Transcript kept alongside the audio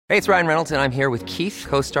Hey, it's Ryan Reynolds, and I'm here with Keith,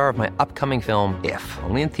 co-star of my upcoming film, If,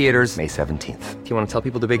 only in theaters May 17th. Do you want to tell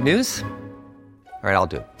people the big news? All right, I'll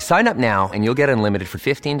do it. Sign up now and you'll get unlimited for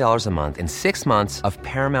 $15 a month and 6 months of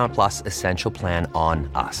Paramount Plus Essential Plan on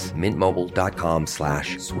us.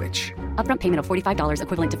 MintMobile.com/switch. Upfront payment of $45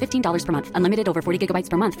 equivalent to $15 per month. Unlimited over 40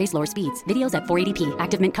 gigabytes per month. Face lower speeds. Videos at 480p.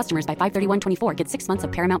 Active Mint customers by 531.24 get 6 months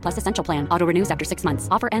of Paramount Plus Essential Plan. Auto renews after 6 months.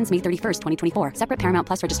 Offer ends May 31st, 2024. Separate Paramount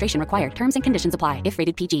Plus registration required. Terms and conditions apply if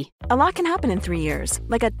rated PG. A lot can happen in 3 years.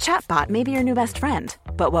 Like a chatbot may be your new best friend.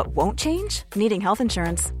 But what won't change? Needing health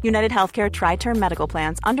insurance. United Healthcare Tri-Term Medical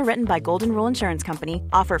Plans, underwritten by Golden Rule Insurance Company,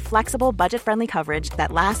 offer flexible, budget-friendly coverage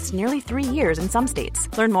that lasts nearly 3 years in some states.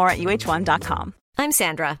 Learn more at uh1.com. I'm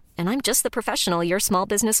Sandra, and I'm just the professional your small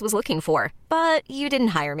business was looking for. But you didn't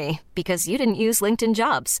hire me because you didn't use LinkedIn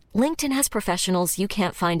Jobs. LinkedIn has professionals you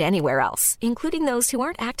can't find anywhere else, including those who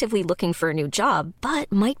aren't actively looking for a new job,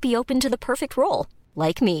 but might be open to the perfect role,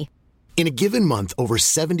 like me. In a given month, over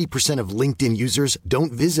 70% of LinkedIn users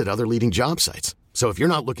don't visit other leading job sites. So if you're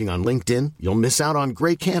not looking on LinkedIn, you'll miss out on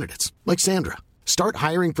great candidates like Sandra. Start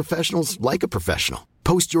hiring professionals like a professional.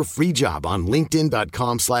 Post your free job on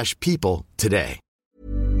linkedin.com/people today.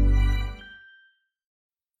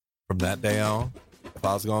 From that day on, if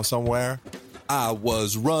I was going somewhere, I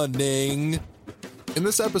was running. In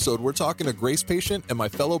this episode, we're talking to Grace Patient and my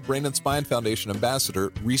fellow Brain and Spine Foundation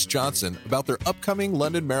ambassador, Reese Johnson, about their upcoming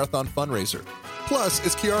London Marathon fundraiser. Plus,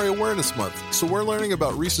 it's Chiari Awareness Month, so we're learning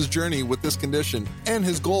about Reese's journey with this condition and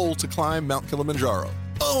his goal to climb Mount Kilimanjaro.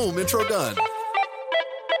 Boom, intro done.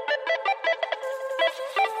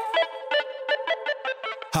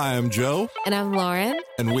 Hi, I'm Joe. And I'm Lauren.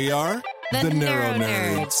 And we are the Neuro Nerds.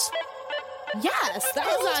 Nerds. Yes, that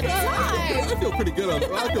was on time. I feel pretty good about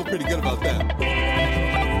that.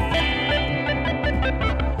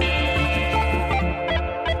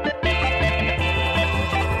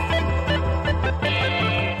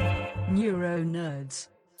 Neuro Nerds.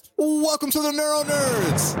 Welcome to the Neuro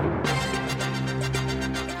Nerds.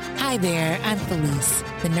 Hi there, I'm Felice,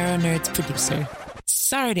 the Neuro Nerds producer.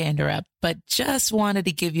 Sorry to interrupt, but just wanted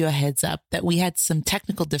to give you a heads up that we had some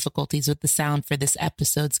technical difficulties with the sound for this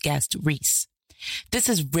episode's guest, Reese. This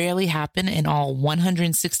has rarely happened in all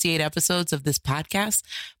 168 episodes of this podcast,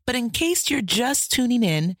 but in case you're just tuning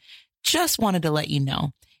in, just wanted to let you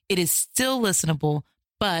know it is still listenable,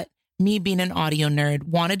 but me being an audio nerd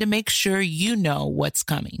wanted to make sure you know what's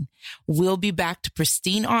coming. We'll be back to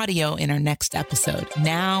pristine audio in our next episode.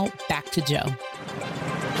 Now, back to Joe.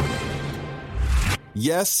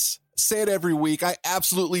 Yes, say it every week. I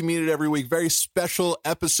absolutely mean it every week. Very special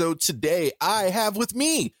episode today. I have with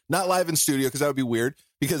me, not live in studio because that would be weird,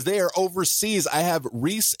 because they are overseas. I have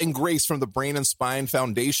Reese and Grace from the Brain and Spine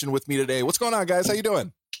Foundation with me today. What's going on, guys? How you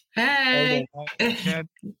doing? Hey.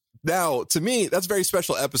 Now, to me, that's a very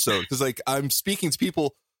special episode because, like, I'm speaking to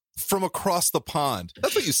people from across the pond.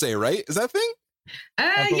 That's what you say, right? Is that a thing?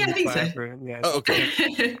 Yeah, I think so. Yeah. Oh,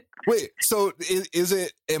 okay. Wait, so is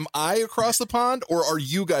it, am I across the pond or are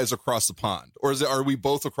you guys across the pond? Or are we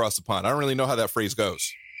both across the pond? I don't really know how that phrase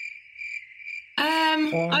goes.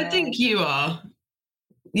 I think you are.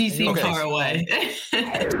 You seem far away.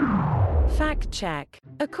 Fact check.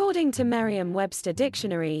 According to Merriam-Webster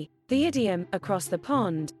Dictionary, the idiom across the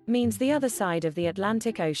pond means the other side of the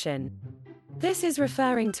Atlantic Ocean. This is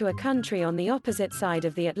referring to a country on the opposite side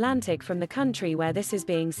of the Atlantic from the country where this is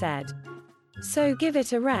being said. So give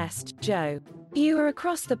it a rest, Joe. You are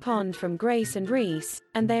across the pond from Grace and Reese,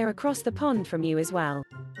 and they are across the pond from you as well.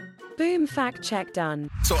 Boom, fact check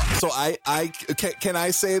done. So can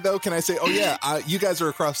I say, though, oh yeah, you guys are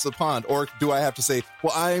across the pond, or do I have to say,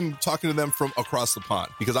 well, I'm talking to them from across the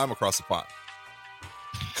pond because I'm across the pond?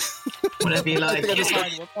 Whatever you like.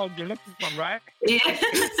 What pond you're looking from, right? Yeah.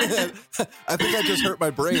 I think I just hurt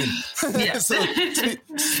my brain. Yeah. So,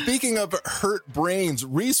 speaking of hurt brains,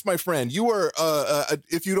 Reese, my friend, you are,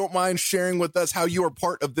 if you don't mind sharing with us how you are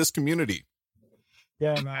part of this community.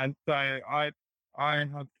 Yeah, man. So I had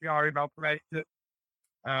Chiari malformation.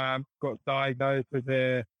 Got diagnosed with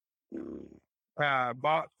a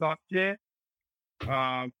March last year.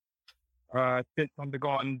 Since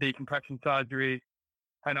undergone decompression surgery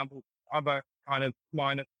and other kind of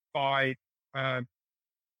minus 5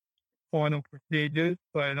 final procedures.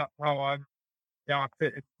 So that's how I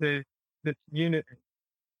fit into this unit.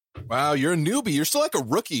 Wow, you're a newbie. You're still like a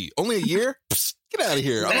rookie. Only a year? Psst, get out of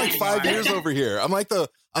here. I'm like 5 years over here. I'm the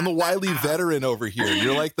wily veteran over here.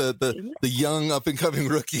 You're like the young up and coming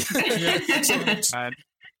rookie.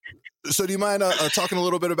 So do you mind talking a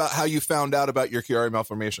little bit about how you found out about your Chiari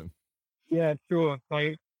malformation? Yeah, sure.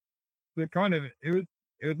 So the kind of it was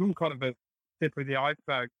all kind of a tip of the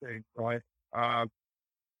iceberg thing, right?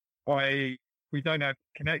 we don't know if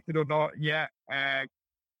it's connected or not yet.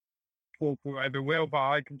 Or whoever will, but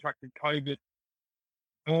I contracted COVID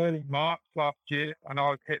early March last year, and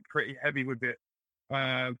I was hit pretty heavy with it.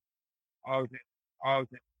 I was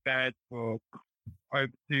in bed for over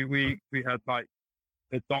 2 weeks. We had like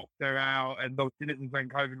the doctor out, and those this is when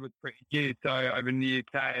COVID was pretty new. So over in the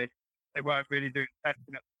UK, they weren't really doing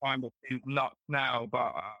testing at the time, but it's nuts now.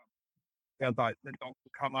 But we had like the doctor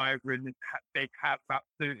come over in this big hazmat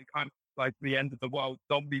suit, kind of like the end of the world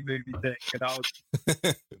zombie movie thing, and I was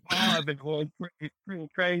it was pretty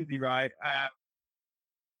crazy, right?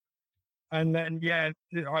 And then I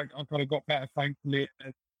kind of got better, thankfully.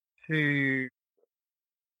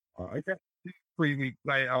 I guess 3 weeks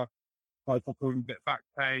later, I was suffering a bit of back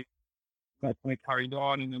pain. I kind of carried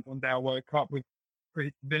on, and then one day I woke up with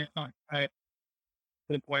pretty severe back pain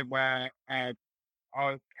to the point where I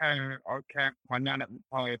was carrying my nan at the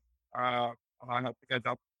time, and I had to go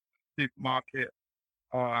down to the supermarket,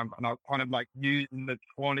 and I was kind of like using the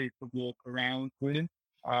trolley to walk around with,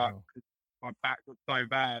 because my back was so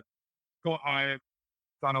bad. Got home,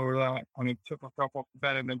 done all that, and I took myself off the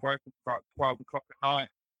bed, and then woke up about 12 o'clock at night.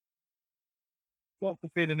 Got the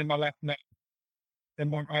feeling in my left neck. Then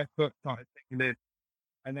my right foot started tingling,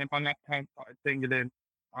 and then my left hand started tingling,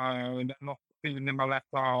 and then lost the feeling in my left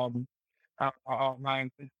arm. Oh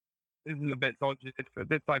man, this is a bit dodgy, but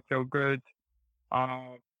this I feel good.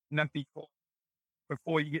 And then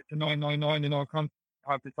before you get to 999 in our country,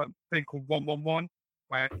 I have this like thing called 111,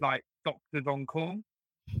 where it's like doctors on call.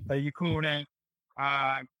 So you call in,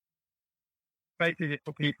 basically it's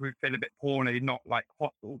for people who feel a bit poorly, not like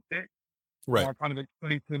hospital sick. Right. So I kind of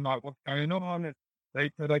explained to them like what's going on. They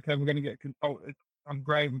said, okay, we're going to get consulted. I'm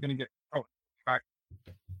great. We're going to get consulted back.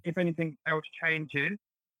 If anything else changes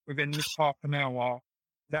within this half an hour,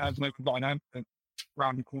 let us know, provide an ambulance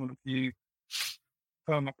around the corner for you.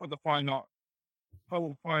 I put the phone up,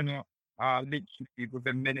 literally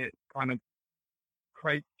within minutes, kind of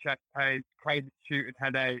crazy chest pain, crazy shooting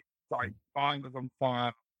headache, like spine was on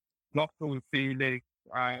fire, lost all the feeling,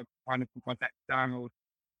 kind of put my neck down.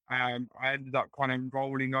 I ended up kind of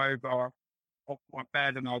rolling over off my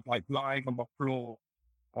bed, and I was like lying on my floor,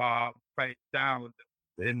 face down,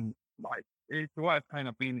 in like it's the worst pain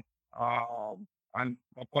I've been in. And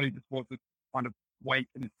my body just wasn't kind of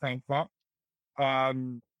waking itself up.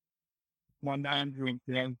 My nan, who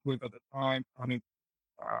I was with at the time, kind of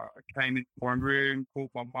came into my room, called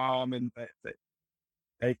my mom, and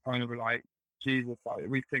they kind of were like, Jesus, like,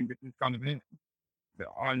 we think this is kind of it. But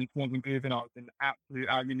I just wasn't moving. I was in absolute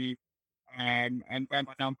agony. And when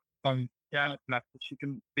my nan was so scared left, she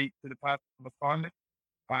couldn't speak to the person on the phone.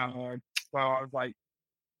 So I was like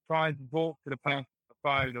trying to talk to the person on the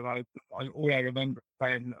phone, and all I remember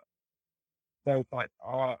saying that they was like,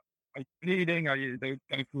 are you bleeding? They were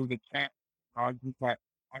going through the chat. I was just like,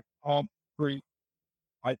 I can't breathe.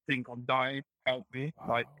 I think I'm dying. Help me. Wow.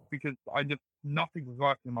 Like, because nothing was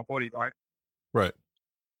working in my body, right? Right.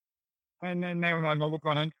 And then they were like, we've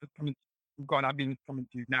got an ambulance coming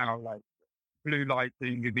to you now, like blue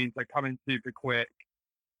lighting, it means they're coming super quick.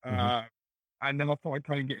 And then I started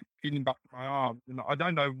kind of getting feeling back in my arms. And I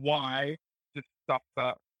don't know why, just stuff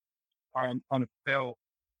that I'm kind of feel.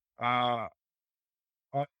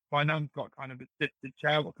 My nan's got kind of a assisted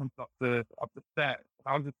chair that comes up the stairs.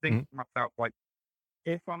 I was just thinking to myself, like,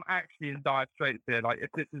 if I'm actually in dire straits here, like if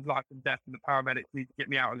this is life and death and the paramedics need to get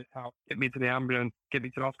me out of this house, get me to the ambulance, get me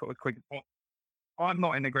to the hospital as quick as possible, I'm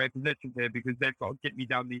not in a great position here because they've got to get me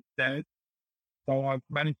down these stairs. So I've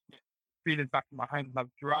managed to get feelings back in my hands, and I've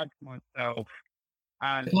dragged myself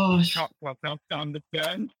and chucked myself down the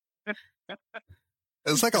stairs.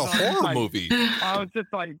 It's like a horror movie. I was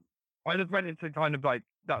just like, I just went into kind of like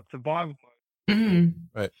that survival mode.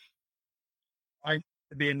 Right. I used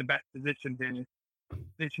to be in the best position here.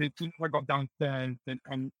 Literally, as soon as I got downstairs, then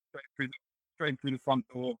come straight through the front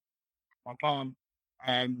door. My mum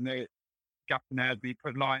and the gap in there, we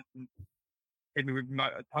put lights and hit me with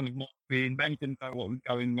like, a ton of morphine. They didn't know what was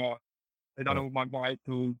going on. They done all my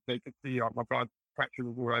vitals. They could see like, my blood pressure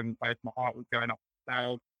was all over the place. My heart was going up and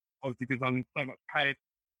down. Obviously, because I'm in so much pain.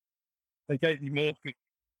 They gave me morphine.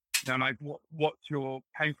 And like, what's your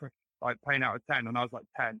pain pressure? Like, pain out of 10? And I was like,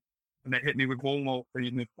 10. And they hit me with more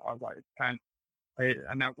morphine. And I was like, 10.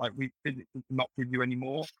 And now, like, we physically cannot give you any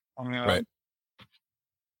more. Right.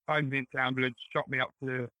 Phoned me into ambulance, shot me up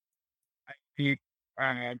to 80,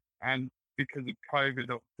 and because of COVID,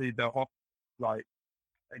 obviously, the hospital, like,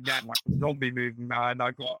 again, like a zombie movie, man.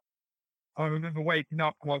 I remember waking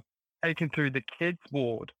up, I was taken through the kids'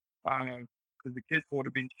 ward, because the kids' ward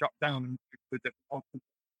had been shut down to a different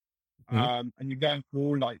hospital. And you're going through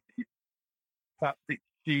all, like, these plastic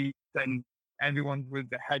sheets and everyone's with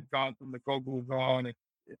the headguards and the goggles on.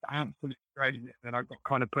 It's absolutely crazy. And I got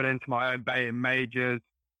kind of put into my own bay in majors.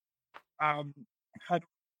 Had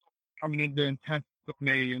coming in doing tests of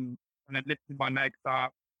me and then lifting my legs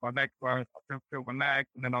up. My legs were, I couldn't feel my legs,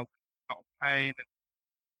 and then I was in a lot of pain. And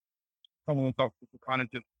some of the doctors were kind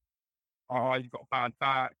of just, oh, you've got a bad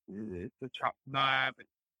back, it's a trapped nerve, it's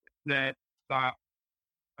this, that.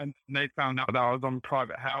 And they found out that I was on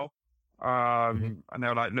private health. And they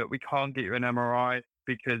were like, look, we can't get you an MRI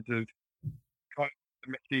because of kind of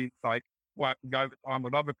the machines like working overtime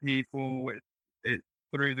with other people. It's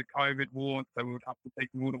through the COVID ward, so we would have to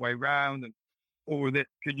take them all the way around and all of this.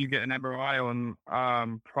 Could you get an MRI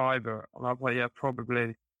on private? And I was like, yeah,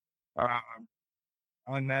 probably.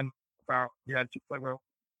 And then about, just like,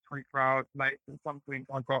 24 hours later or something,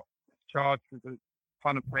 I got discharged with a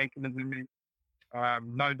ton of painkillers in me.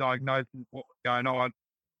 No diagnosis of what was going on.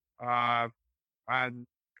 And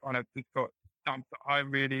kind of just got dumped at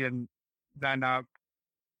home really, and then got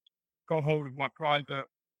hold of my private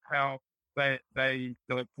health. They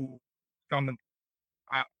the full government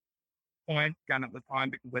scan at the time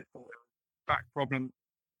because they thought it was back problems.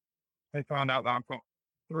 They found out that I've got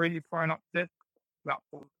 3 thrown up discs that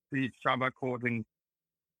will see each other causing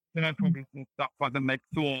problems and stuff. But then they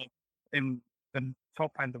saw in the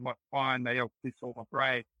top end of my spine, they obviously saw my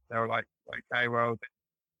brain. They were like, okay, well,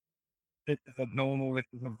 this isn't normal, this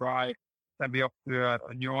isn't right. Sent me off to a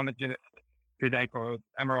neurologist who they got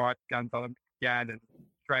MRI scans on again, and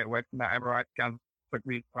straight away from that MRI scan took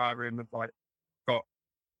me to our room and like, got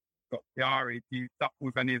Chiari, do you suffer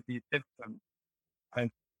with any of these symptoms? And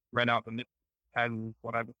read out the list, 10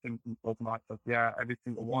 whatever symptoms of my said, yeah, every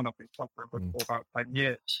single one of it suffering for about 10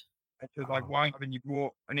 years. And she was like, why haven't you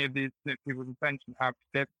brought any of these people's attention? Have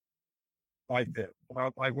tips like this? And I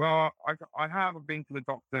was like, well, I have been to the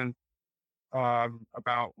doctors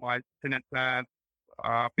about my tinnitus.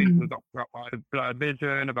 I've been to the doctor about my blurred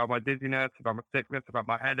vision, about my dizziness, about my sickness, about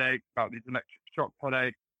my headaches, about these electric shock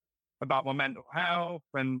headaches, about my mental health,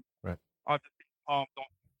 and I've just been palmed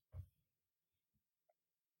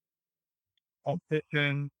on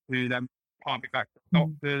opticians who then palm me back to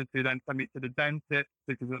doctors who then send me to the dentist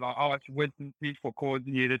because they're like, oh, it's your wisdom teeth for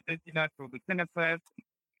causing you the dizziness or the tinnitus.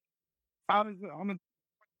 I'm a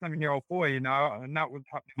 7-year-old boy, and that was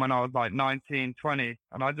happening when I was like 19, 20,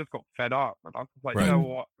 and I just got fed up. And I was like, you know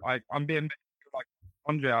what? I'm being like,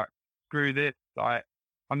 Andrea, screw this. Like,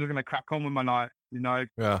 I'm just gonna crack on with my life,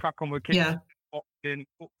 crack on with kids, boxing,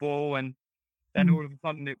 football, and then all of a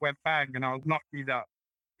sudden it went bang, and I was lucky that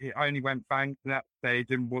it only went bang to that stage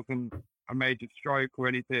and wasn't a major stroke or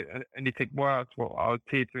anything worse. Well, I was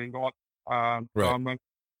teetering on. So I'm a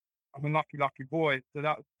lucky boy. So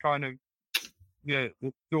that's kind of the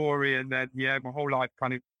story. And then my whole life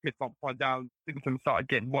kind of gets upside down. Symptoms started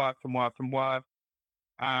getting worse and worse and worse.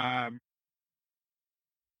 I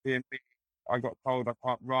got told I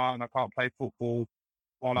can't run, I can't play football.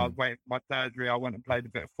 While I was waiting for my surgery, I went and played a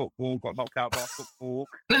bit of football, got knocked out by football.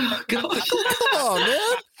 Oh, God. Oh,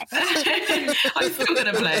 man. I'm still going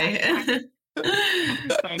to play. So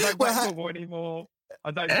I don't play football anymore.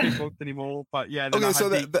 I don't do football anymore. But yeah. Okay, so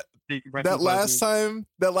that last time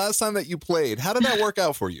that you played, how did that work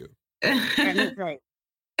out for you? Not great.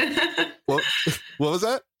 What was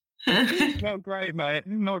that? Not great, mate.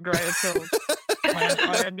 Not great at all.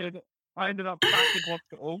 I ended up back in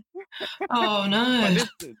hospital. Oh no!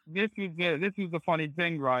 This was the funny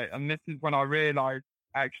thing, right? And this is when I realised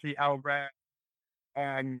actually how rare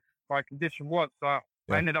my condition was. So I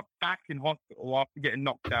ended up back in hospital after getting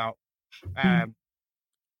knocked out.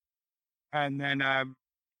 And then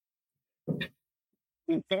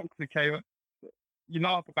the doctor came. You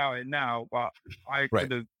laugh about it now, but I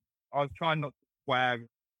was trying not to swear,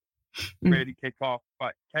 really kick off,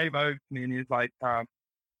 but came over to me and he was like,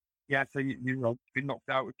 so you've been knocked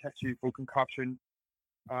out with chest tube for concussion.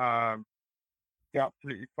 You're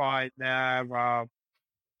absolutely fine there.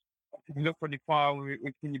 If you look on your file, we've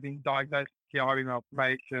seen you've been diagnosed with Chiari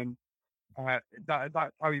malformation. That's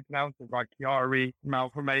how you pronounce it, right? Chiari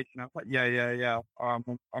malformation. I was like, yeah. I'm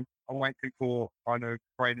waiting for kind of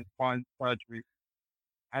brain and spine surgery.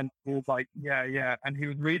 And he was like, yeah. And he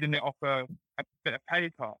was reading it off a bit of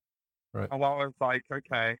paper. Right. And I was like,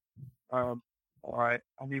 okay. All right.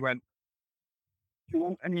 And he went, do you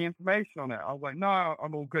want any information on it? I was like, no,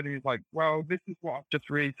 I'm all good. And he's like, well, this is what I've just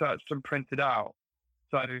researched and printed out.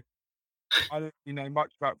 So I don't know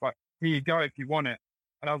much about it, but here you go if you want it.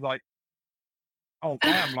 And I was like, oh,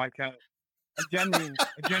 damn, like a general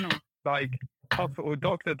like hospital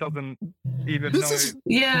doctor doesn't even know. This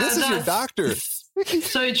is your doctor.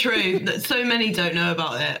 So true. So many don't know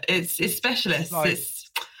about it. It's specialists. Like,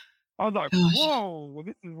 I was like, whoa, well,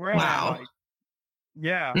 this is rare. Wow. Like,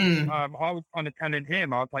 yeah. I was kind of telling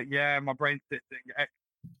him, I was like, yeah, my brain's sitting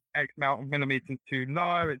X amount of millimeters too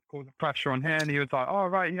low. It's causing pressure on here. And he was like, oh,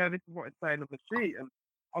 right, yeah, this is what it's saying on the sheet. And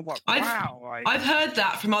I was like, wow. Like, I've heard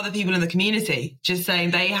that from other people in the community, just saying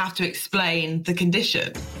they have to explain the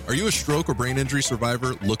condition. Are you a stroke or brain injury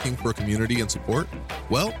survivor looking for community and support?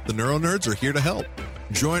 Well, the Neuro Nerds are here to help.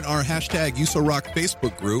 Join our hashtag USORock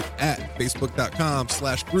Facebook group at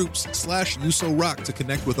facebook.com/groups/USORock to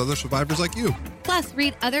connect with other survivors like you. Plus,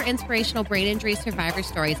 read other inspirational brain injury survivor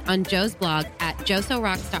stories on Joe's blog at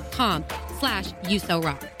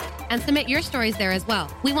josorocks.com/USORock. And submit your stories there as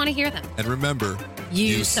well. We want to hear them. And remember,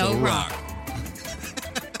 USORock.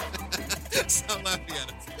 Stop laughing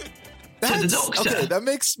at us. To the doctor. Okay, that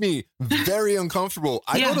makes me very uncomfortable.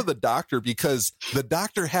 I go to the doctor because the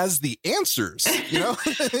doctor has the answers, you know?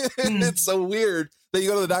 It's so weird that you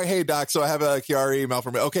go to the doctor, hey, doc, so I have a Chiari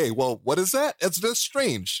malformation. Okay, well, what is that? That's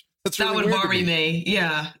strange. That's really that would weird worry me.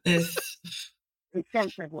 Yeah. It's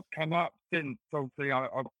something what come up since, obviously,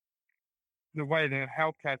 the way the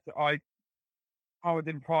healthcare, I was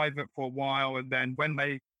in private for a while, and then when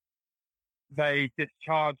they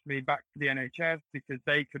discharged me back to the NHS because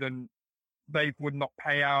they would not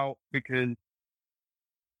pay out because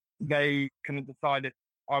they couldn't decide if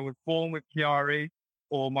I was born with Chiari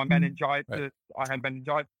or my meningitis. Right. I had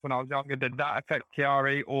meningitis when I was younger. Did that affect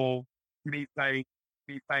Chiari, or me playing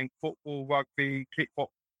football, rugby,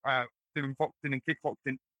 kickboxing, doing boxing and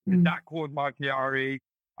kickboxing? Did that cause my Chiari?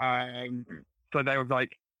 So they was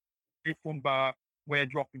like, this one, but we're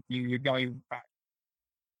dropping you. You're going back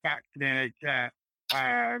to the NHS.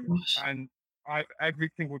 And every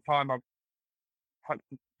single time I've had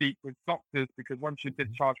to speak with doctors, because once you're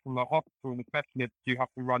discharged from the hospital and the specialist, you have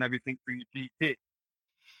to run everything through your GP.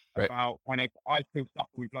 Right. About when I still suffer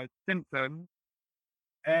with those symptoms,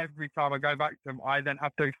 every time I go back to them, I then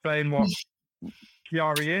have to explain what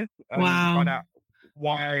Chiari is and find out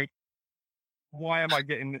why am I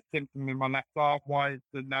getting this symptom in my left arm? Why is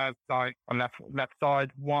the nerve side on left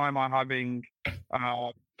side? Why am I having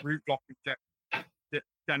root blockage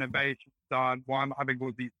denervation done? Why am I having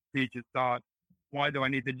all these procedures done? Why do I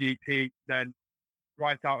need the GP then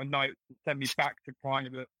write out a note to send me back to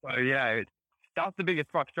private? So yeah, that's the biggest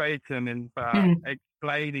frustration in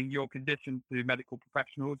explaining your condition to medical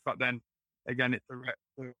professionals. But then again, it's a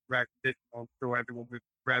rare condition. I'm sure everyone with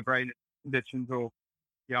rare brain conditions or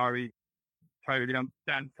Chiari totally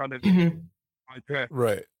understand kind of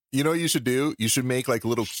right. You know what you should do? You should make like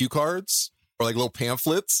little cue cards or like little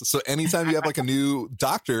pamphlets. So anytime you have like a new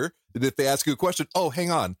doctor, if they ask you a question, oh,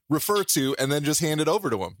 hang on, refer to, and then just hand it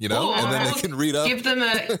over to them, you know, and then they can read up. Give them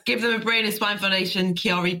a Brain and Spine Foundation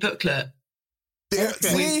Chiari booklet.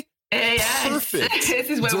 See? Yes. Perfect. This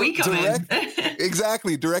is where we come in.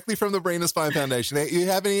 Exactly. Directly from the Brain and Spine Foundation. You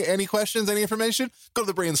have any questions, any information? Go to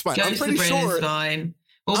the Brain and Spine. I'm pretty sure.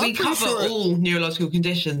 Well, we cover all neurological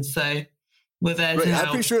conditions, so we're there to help. I'm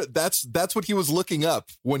pretty sure that's what he was looking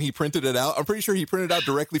up when he printed it out. I'm pretty sure he printed it out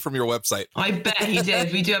directly from your website. I bet he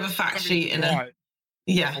did. We do have a fact sheet in it.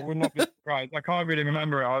 Yeah. I would not be surprised. I can't really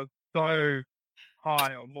remember it. I was so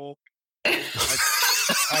high on more.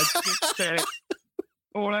 I just said,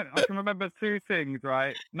 I can remember two things,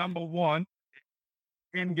 right? Number one,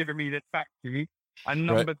 him giving me this fact sheet, and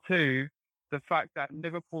number two, the fact that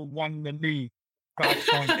Liverpool won the league first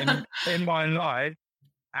time in my life,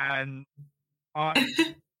 and I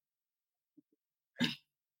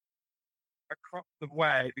across the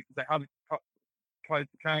way, because they had a close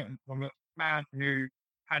acquaintance from a man who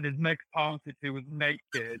had his legs parted, who was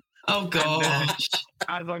naked. Oh gosh!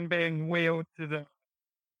 As I'm being wheeled to the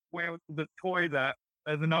toilet,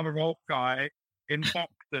 there's another old guy in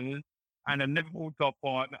boxers and a Liverpool top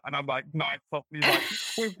on, and I'm like, nice top. He's like,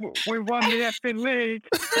 we won the effing league.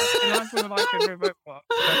 And that's what I can remember.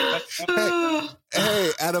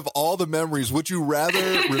 Hey, out of all the memories, would you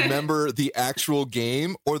rather remember the actual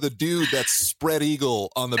game or the dude that's spread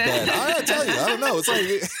eagle on the bed? I gotta tell you, I don't know. It's like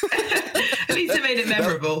at least it made it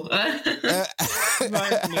memorable.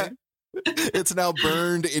 It's now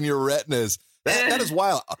burned in your retinas. That is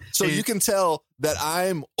wild. So you can tell that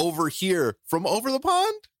I'm over here from over the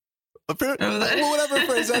pond. Whatever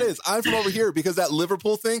phrase that is, I'm from over here because that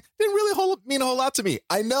Liverpool thing didn't really mean a whole lot to me.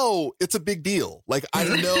 I know it's a big deal. Like, I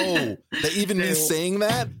know that even me saying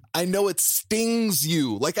that, I know it stings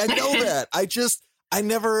you. Like, I know that. I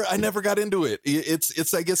never got into it.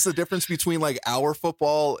 It's I guess the difference between like our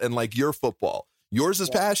football and like your football. Yours is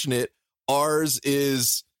passionate. Ours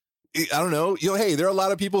is, I don't know. Hey, there are a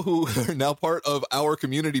lot of people who are now part of our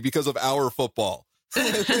community because of our football.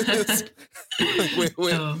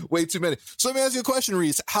 way too many. So let me ask you a question,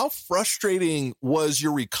 Reese. How frustrating was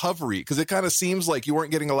your recovery? Because it kind of seems like you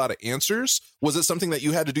weren't getting a lot of answers. Was it something that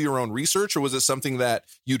you had to do your own research, or was it something that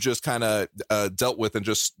you just kind of dealt with and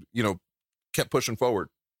just, kept pushing forward?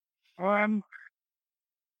 Well,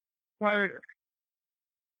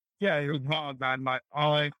 yeah, it was hard, man. Like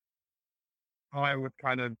I was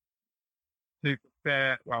kind of super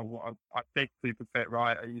fit. Well, I think super fit,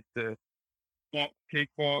 right? I used to box,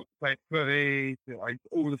 kickbox, play footy, like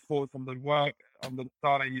all the sports on the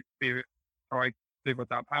side. I used to be trying to do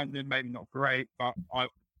without pounding, maybe not great, but I was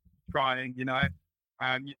trying, used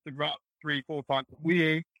to run 3-4 times a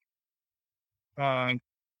week. And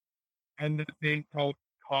then being told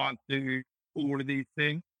can't do all of these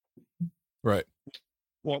things. Right.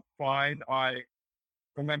 Was fine. I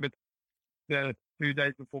remember the 2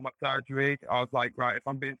 days before my surgery, I was like, right, if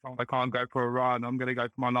I'm being told I can't go for a run, I'm going to go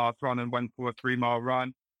for my last run, and went for a 3-mile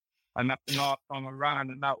run. And that's the last time I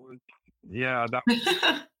ran. And that was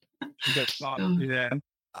a bit started then.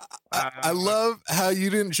 I love how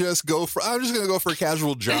you didn't just go for, I'm just going to go for a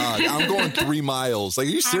casual jog. I'm going 3 miles. Like,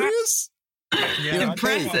 are you serious? Yeah,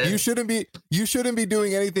 hey, you shouldn't be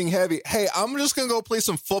doing anything heavy. Hey, I'm just going to go play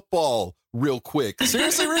some football real quick.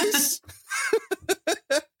 Seriously, Reese?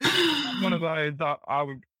 One of those that I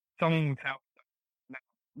would, someone would help.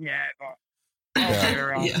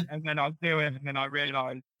 And then I was doing, and then I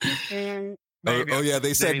realized.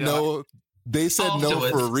 They said no. They said no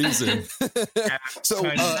for a reason. So,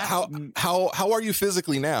 how are you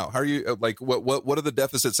physically now? How are you? Like, what are the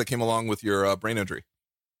deficits that came along with your brain injury?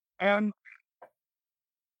 So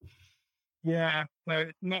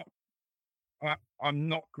it's not. I'm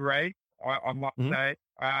not great. I must say.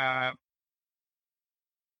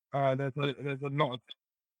 There's a lot of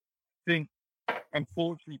things,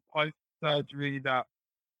 unfortunately, post surgery that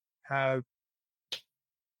have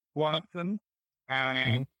worsened.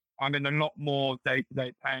 I'm in a lot more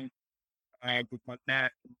day-to-day pain with my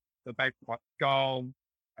neck, the base of my skull.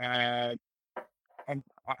 I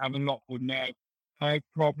have a lot more neck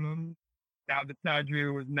problems. Now, the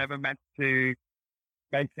surgery was never meant to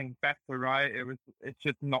make things better, right?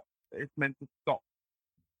 It's meant to stop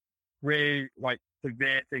really like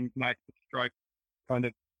severe things like the stroke kind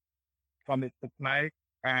of come into play.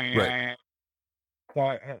 Right.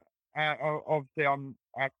 So obviously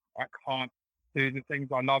I can't do the things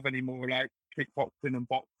I love anymore, like kickboxing and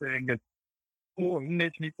boxing, and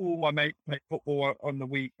literally all my mates play football on the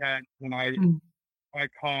weekend, and I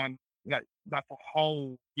can't. That's a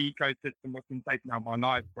whole ecosystem that's been taken out of my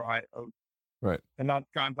life, right? Right. And I'd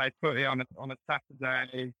go and play footy on a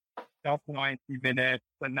Saturday, just 90 minutes,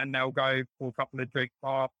 and then they'll go for a couple of drinks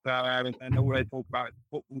after, and then all they talk about is the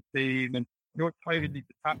football team, and you're totally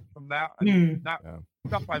detached from that. And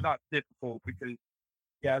stuff like that's difficult because,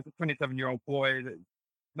 as a 27-year-old boy,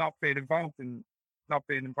 not being involved in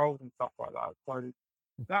stuff like that. So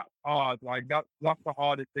that's hard. Like that's the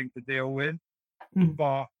hardest thing to deal with.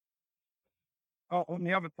 But on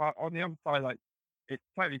the other side, like it's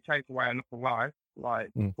totally changed the way I look at life. Like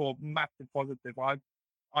for massive positive,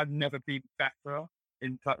 I've never been better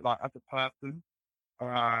as a person.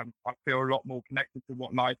 I feel a lot more connected to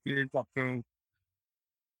what life is. I feel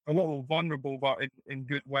a lot more vulnerable, but in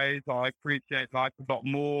good ways. I appreciate life a lot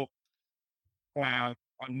more. I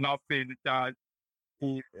love being a dad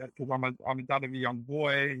because I'm a dad of a young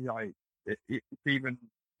boy. Like it's even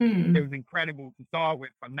it was incredible to start with,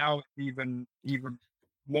 but now it's even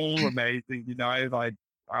more amazing. Like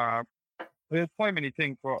there's so many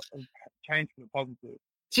things for change for the positive.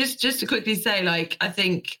 Just to quickly say, like, I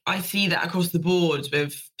think I see that across the board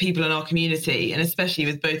with people in our community, and especially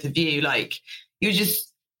with both of you. Like, you're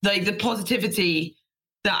just like the positivity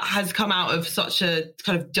that has come out of such a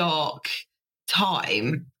kind of dark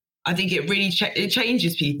time. I think it really it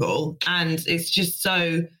changes people, and it's just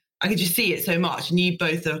so I can just see it so much. And you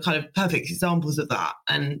both are kind of perfect examples of that.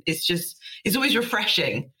 And it's always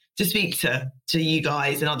refreshing to speak to you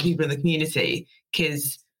guys and other people in the community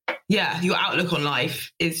because. Yeah, your outlook on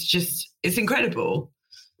life is it's incredible.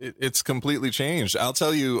 It's completely changed. I'll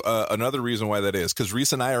tell you another reason why that is, because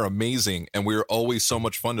Reese and I are amazing and we're always so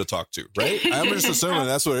much fun to talk to, right? I'm just assuming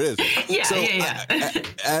that's what it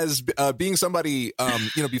is. As being somebody,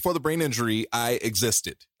 before the brain injury, I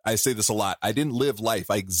existed. I say this a lot. I didn't live life.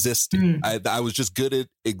 I existed. I was just good at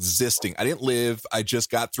existing. I didn't live. I just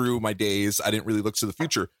got through my days. I didn't really look to the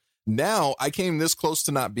future. Now I came this close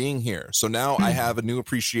to not being here. So now I have a new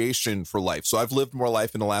appreciation for life. So I've lived more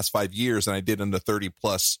life in the last 5 years than I did in the 30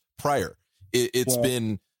 plus prior. It's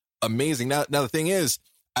been amazing. Now the thing is,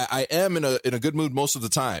 I am in a good mood most of the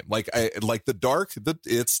time. Like I like the dark,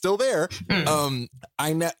 it's still there. When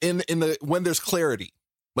there's clarity,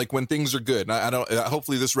 like when things are good. And I don't.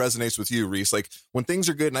 Hopefully this resonates with you, Reese. Like when things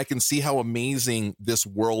are good, and I can see how amazing this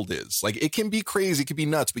world is. Like it can be crazy, it can be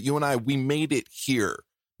nuts, but you and I, we made it here.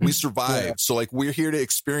 We survived. Yeah. So like we're here to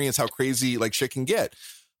experience how crazy like shit can get.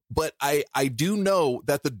 But I do know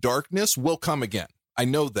that the darkness will come again. I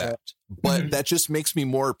know that, but that just makes me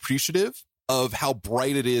more appreciative of how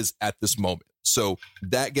bright it is at this moment. So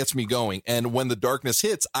that gets me going. And when the darkness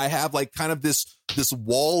hits, I have like kind of this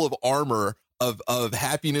wall of armor of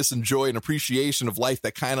happiness and joy and appreciation of life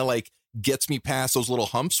that kind of like gets me past those little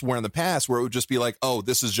humps where in the past where it would just be like, oh,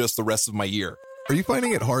 this is just the rest of my year. Are you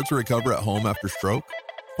finding it hard to recover at home after stroke?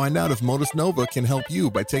 Find out if Modus Nova can help you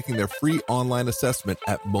by taking their free online assessment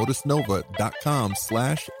at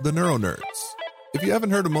modusnova.com/theneuronerds. If you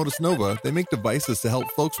haven't heard of Modus Nova, they make devices to help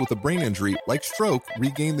folks with a brain injury like stroke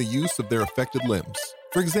regain the use of their affected limbs.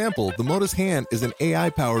 For example, the Modus Hand is an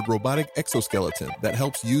AI-powered robotic exoskeleton that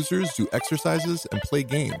helps users do exercises and play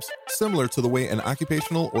games, similar to the way an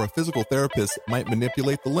occupational or a physical therapist might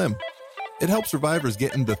manipulate the limb. It helps survivors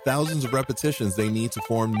get into thousands of repetitions they need to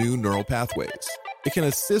form new neural pathways. It can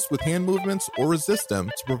assist with hand movements or resist them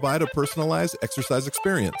to provide a personalized exercise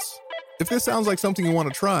experience. If this sounds like something you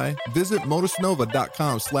want to try, visit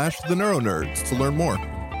modusnova.com/theneuronerds to learn more.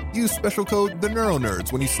 Use special code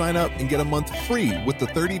THENeuroNerds when you sign up and get a month free with the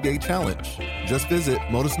 30-day challenge. Just visit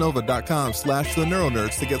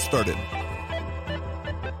modusnova.com/theneuronerds to get started.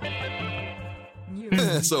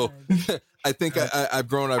 So I think I've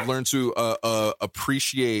grown. I've learned to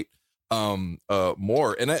appreciate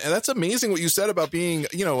more. And that's amazing what you said about being,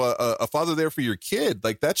 you know, a father there for your kid.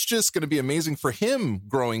 Like that's just going to be amazing for him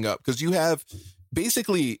growing up. Cause you have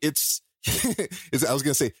basically I was going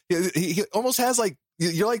to say, he almost has like,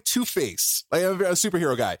 you're like Two-Face. Like I'm a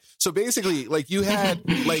superhero guy. So basically like you had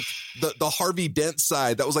like the Harvey Dent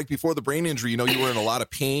side that was like before the brain injury, you know, you were in a lot of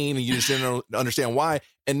pain and you just didn't understand why.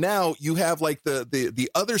 And now you have like the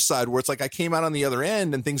other side where it's like, I came out on the other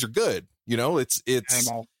end and things are good. You know, it's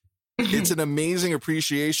an amazing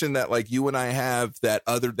appreciation that like you and I have that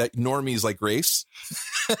normies like Grace.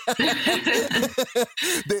 they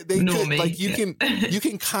Normie, like you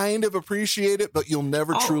can kind of appreciate it, but you'll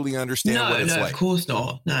never truly understand what it's like. Of course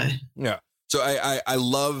not. No. Yeah. So I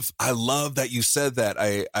love that you said that.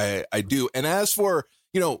 I do. And as for,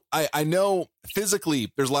 you know, I know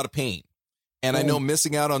physically there's a lot of pain. And I know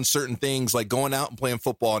missing out on certain things like going out and playing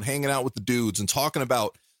football and hanging out with the dudes and talking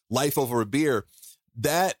about life over a beer,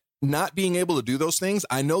 that not being able to do those things,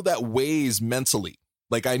 I know that weighs mentally.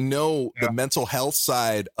 Like I know the mental health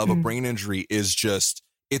side of a brain injury is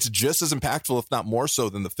it's just as impactful, if not more so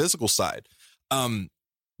than the physical side.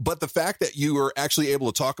 But the fact that you are actually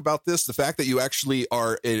able to talk about this, the fact that you actually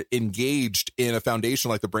are engaged in a foundation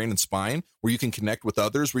like the Brain and Spine, where you can connect with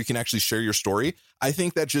others, where you can actually share your story, I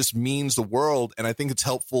think that just means the world. And I think it's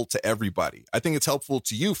helpful to everybody. I think it's helpful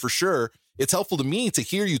to you for sure. It's helpful to me to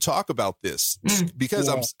hear you talk about this because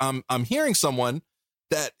I'm hearing someone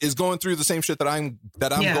that is going through the same shit that I'm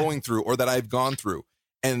going through or that I've gone through.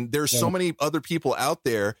 And there's so many other people out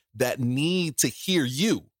there that need to hear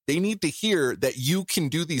you. They need to hear that you can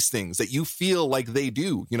do these things, that you feel like they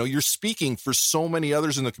do. You know, you're speaking for so many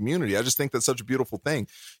others in the community. I just think that's such a beautiful thing.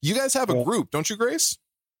 You guys have a group, don't you, Grace?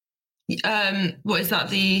 What is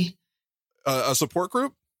that? A support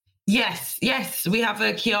group? Yes. We have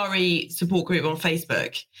a Chiari support group on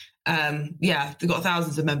Facebook. They've got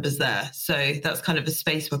thousands of members there. So that's kind of a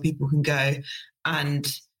space where people can go and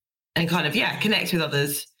kind of, connect with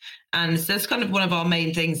others. And so that's kind of one of our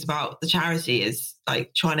main things about the charity is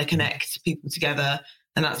like trying to connect people together.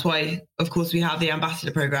 And that's why, of course, we have the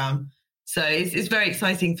ambassador program. So it's very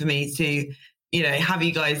exciting for me to, you know, have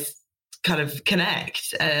you guys kind of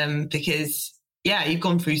connect because, you've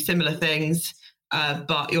gone through similar things,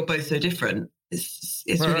 but you're both so different. It's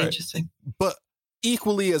really interesting. But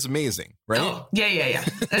equally as amazing, right? Oh, yeah.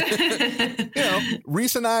 You know,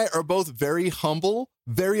 Reese and I are both very humble,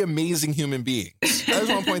 very amazing human beings. I just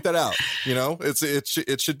want to point that out. You know,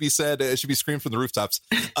 it should be said. It should be screamed from the rooftops.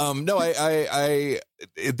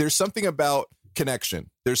 There's something about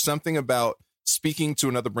connection. There's something about speaking to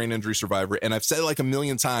another brain injury survivor, and I've said it like a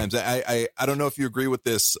million times. I don't know if you agree with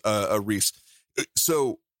this, Reese.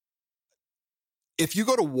 So, if you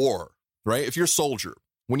go to war, right? If you're a soldier,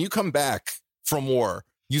 when you come back from war,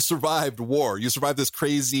 you survived war. You survived this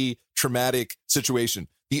crazy, traumatic situation.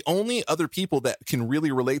 The only other people that can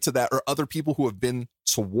really relate to that are other people who have been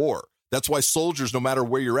to war. That's why soldiers, no matter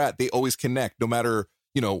where you're at, they always connect, no matter,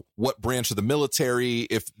 you know, what branch of the military.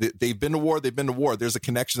 If they've been to war, they've been to war. There's a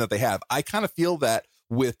connection that they have. I kind of feel that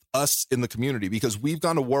with us in the community because we've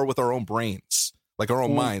gone to war with our own brains, like our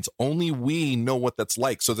own minds. Only we know what that's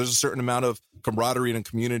like. So there's a certain amount of camaraderie and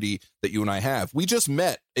community that you and I have. We just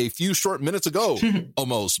met a few short minutes ago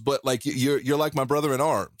almost, but like you're like my brother in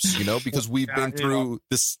arms, you know, because we've been through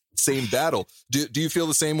this same battle. Do you feel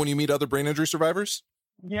the same when you meet other brain injury survivors?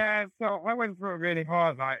 Yeah, so I went through it really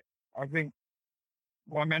hard. Like, I think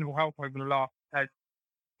my mental health over the last 10,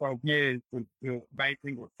 12 years was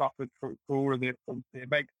amazing, what suffered through all of this.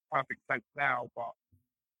 It makes perfect sense now, but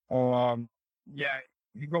yeah,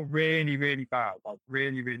 it got really, really bad, like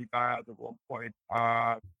really, really bad at one point.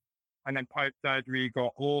 And then post-surgery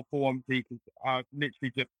got awful on me because I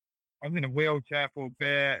literally I was in a wheelchair for a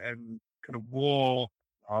bit and could have walked.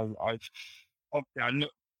 I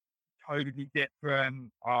looked totally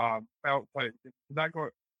different. Felt so that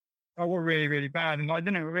got really, really bad, and I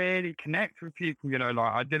didn't really connect with people. You know,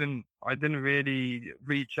 like I didn't really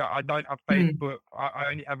reach out. I don't have Facebook. I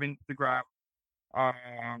only have Instagram. I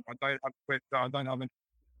don't have Twitter. I don't have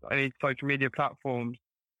any social media platforms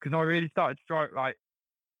because I really started to struggle. Like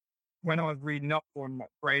when I was reading up on like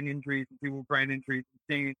brain injuries and people with brain injuries and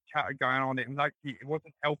seeing chatter going on, it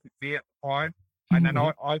wasn't helping me at the time. And then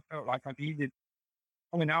I felt like I needed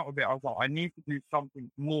coming out of it. I was like, I need to do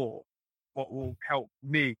something more what will help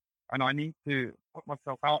me, and I need to put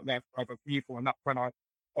myself out there for other people. And that's when I'll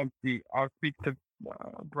speak to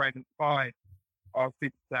Brain and Spine. I'll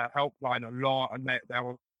speak to their helpline a lot, and they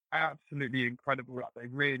were absolutely incredible. Like they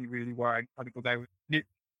really, really were incredible. They would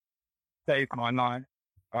save my life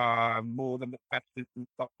more than the specialists and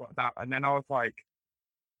stuff like that. And then I was like,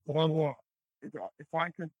 well, if I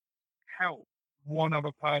could help one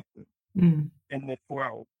other person in this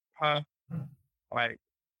world, like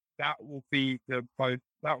that will be the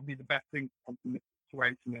best thing from this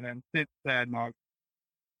situation. And then since then, I've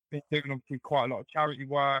been doing obviously quite a lot of charity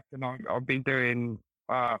work, and I've been doing.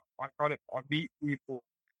 I meet people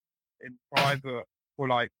in private for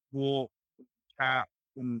like walks and chats,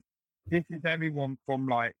 and this is everyone from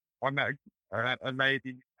like I met a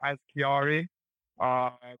lady as Chiari.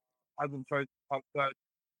 Hasn't chosen to have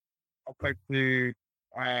I spoke to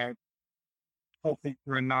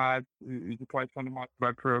Peter and Nad, who's a close friend of mine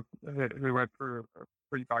who went through a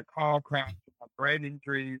pretty bad car crash, had brain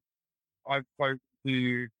injuries. I've spoken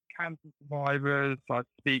to cancer survivors. I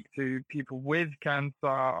speak to people with cancer.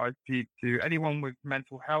 I speak to anyone with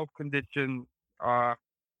mental health conditions. And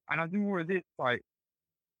I do all of this like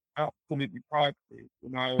absolutely privately. You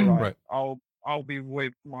know, like I'll be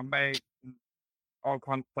with my mates and I'll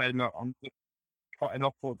kind of say, look, I'm just cutting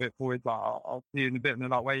off for a bit, boys. Like, I'll see you in a bit, and they're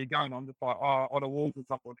like, where are you going? I'm just like, oh, on a walk or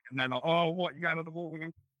something. And they're like, oh, what, you going on the walk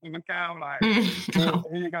with a cow? Like, who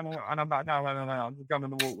are you going to? And I'm like, no, I'm just going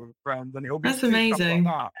on the walk with friends. And it'll be that's amazing.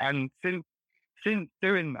 Like that. And since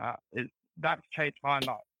doing that, that's changed my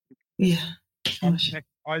life. Yeah.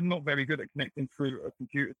 I'm not very good at connecting through a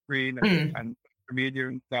computer screen and media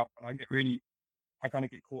and stuff. And I kind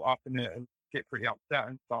of get caught up in it and get pretty upset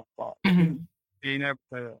and stuff. But being able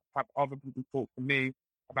to have other people talk to me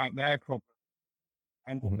about their problems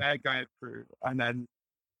and what they're going through, and then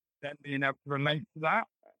being able to relate to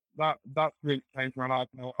that's really changed my life.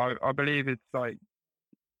 I believe it's like,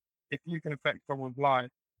 if you can affect someone's life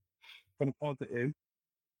for the positive,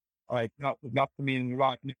 like that's the meaning of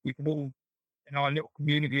life. And if we can all, in our little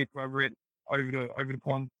community, whether it's over the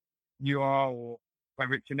pond you are, or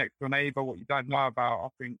whether it's your next door neighbour, what you don't know about, I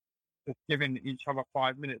think just giving each other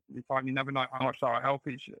 5 minutes at a time, you never know how much that'll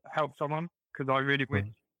help someone. Because I really wish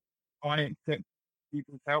I accept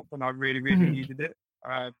people's help, and I really, really needed it.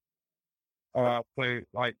 So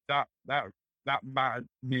like that mattered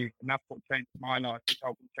to me, and that's what changed my life, is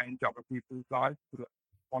helping change other people's lives. And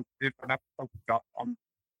that's something that I'm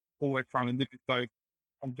always trying to do. So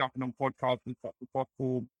I'm jumping on podcasts as much as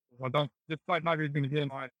possible. I don't just like nobody's going to hear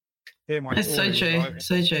my it's story, so true, right?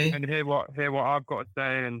 so true, and hear what I've got to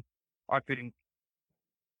say. And I think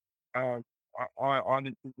I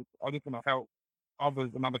just want to help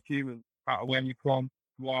others and other humans out of where you're from,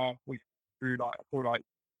 while we do like, I feel like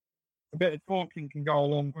a bit of talking can go a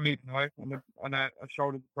long way, you know, and a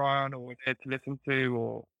shoulder to cry on, or head to listen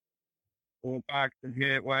to, or back to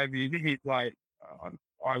hear, whatever you need. Like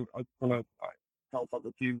I just want to like help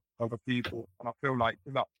other people, and I feel like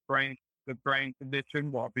that the brain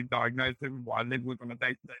condition, what I've been diagnosed with, what I live with on a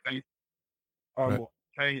day-to-day basis, what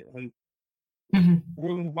has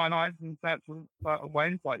ruined my life in certain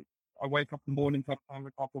ways. Like I wake up in the morning, sometimes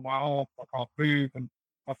I can't put my arm off, I can't move, and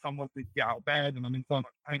my son wants me to get out of bed, and I'm in so much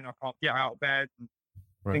pain I can't get out of bed, and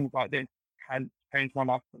things like this can change my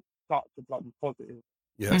life for such a bloody positive.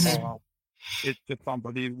 Yes. It's just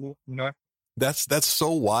unbelievable, you know. That's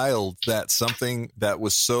so wild that something that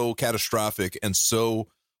was so catastrophic and so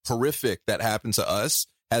horrific that happened to us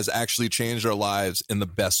has actually changed our lives in the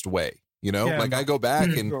best way. You know, like I go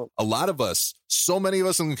back and a lot of us, so many of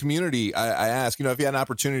us in the community, I ask, you know, if you had an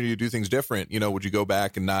opportunity to do things different, you know, would you go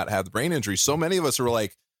back and not have the brain injury? So many of us are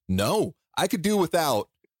like, no, I could do without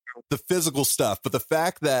the physical stuff. But the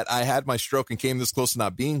fact that I had my stroke and came this close to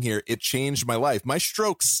not being here, it changed my life. My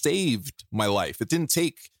stroke saved my life. It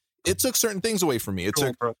took certain things away from me. It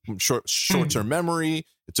took short-term memory.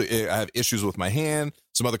 I have issues with my hand,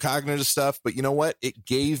 some other cognitive stuff. But you know what? It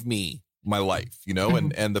gave me my life, you know,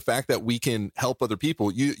 and the fact that we can help other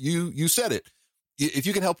people. You said it. If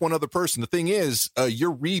you can help one other person, the thing is,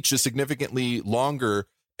 your reach is significantly longer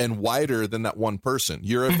and wider than that one person.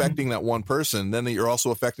 You're affecting that one person, then you're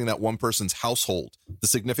also affecting that one person's household, the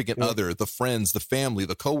significant other, the friends, the family,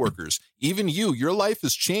 the coworkers, even you. Your life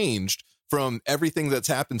has changed from everything that's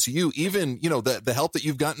happened to you, even, you know, the help that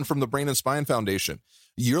you've gotten from the Brain and Spine Foundation.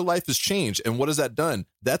 Your life has changed. And what has that done?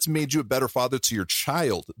 That's made you a better father to your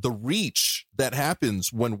child. The reach that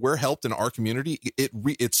happens when we're helped in our community,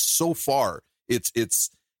 it's so far. It's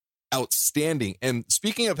outstanding. And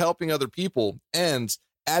speaking of helping other people and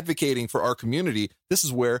advocating for our community, this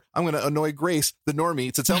is where I'm going to annoy Grace, the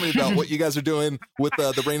normie, to tell me about what you guys are doing with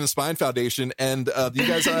the Brain and Spine Foundation. And you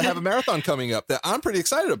guys have a marathon coming up that I'm pretty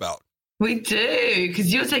excited about. We do,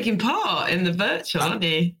 because you're taking part in the virtual, aren't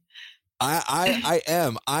you? I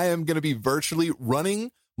am. I am going to be virtually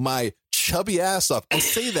running my chubby ass off. I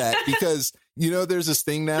say that because, you know, there's this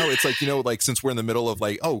thing now. It's like, you know, like since we're in the middle of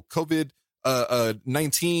like,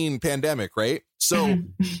 COVID-19 pandemic, right? So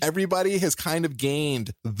everybody has kind of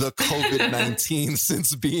gained the COVID-19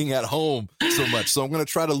 since being at home so much. So I'm going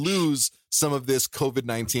to try to lose some of this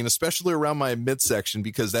COVID-19, especially around my midsection,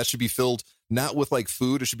 because that should be filled not with like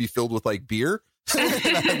food. It should be filled with like beer.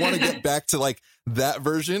 And I want to get back to like that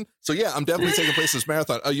version. So yeah, I'm definitely taking place in this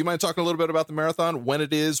marathon. You mind talking a little bit about the marathon, when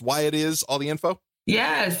it is, why it is, all the info?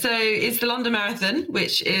 Yeah, so it's the London Marathon,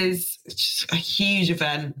 which is just a huge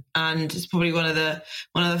event, and it's probably one of the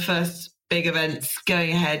first big events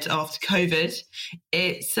going ahead after COVID.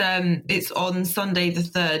 It's on Sunday, the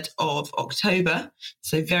 3rd of October,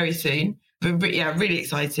 so very soon. But yeah, really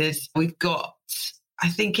excited. We've got, I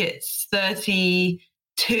think it's 32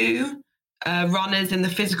 runners in the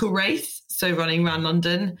physical race, so running around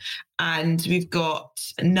London, and we've got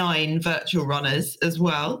 9 virtual runners as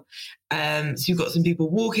well. So you've got some people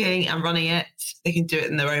walking and running it. They can do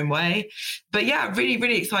it in their own way. But yeah, really,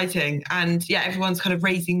 really exciting. And yeah, everyone's kind of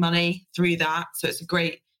raising money through that. So it's a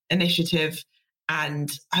great initiative.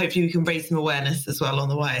 And hopefully we can raise some awareness as well on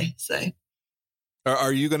the way. So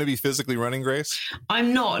are you going to be physically running, Grace?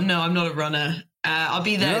 I'm not. No, I'm not a runner. I'll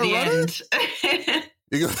be there at the end.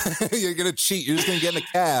 You're going to cheat. You're just going to get in a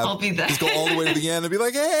cab. I'll be there. Just go all the way to the end and be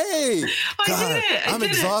like, hey, God, I'm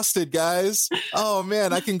exhausted, guys. Oh,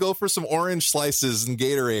 man, I can go for some orange slices and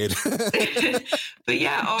Gatorade. But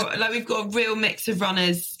yeah, like we've got a real mix of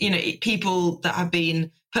runners, you know, people that have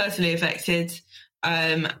been personally affected,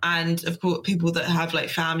 and of course, people that have like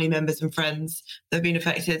family members and friends that have been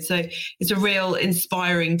affected. So it's a real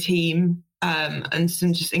inspiring team. And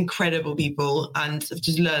some just incredible people, and I've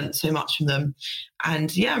just learned so much from them.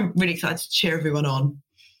 And yeah, I'm really excited to cheer everyone on.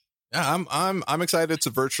 Yeah, I'm excited to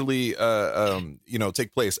virtually,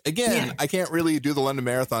 take place again. Yeah. I can't really do the London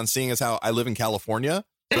Marathon, seeing as how I live in California.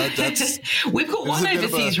 That's we've got one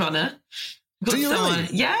overseas runner. Do you really?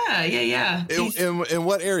 Yeah. In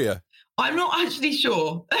what area? I'm not actually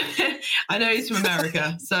sure. I know he's from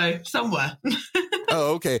America, so somewhere.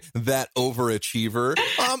 Oh, okay. That overachiever.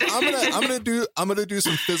 I'm gonna do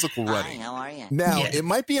some physical running. Hi, how are you? Now it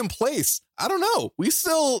might be in place. I don't know. You're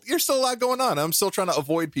still a lot going on. I'm still trying to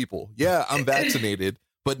avoid people. Yeah, I'm vaccinated,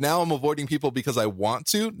 but now I'm avoiding people because I want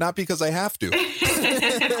to, not because I have to.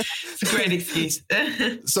 It's a great excuse.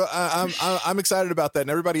 So I'm excited about that. And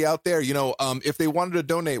everybody out there, you know, if they wanted to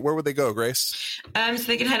donate, where would they go, Grace? So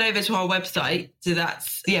they can head over to our website. So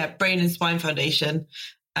that's Brain and Spine Foundation.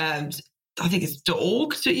 I think it's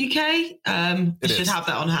 .org.uk. I should have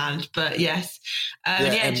that on hand, but yes.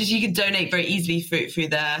 Just you can donate very easily through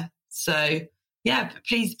there. So yeah,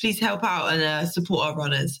 please help out and support our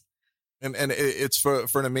runners. And it's for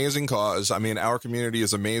an amazing cause. I mean, our community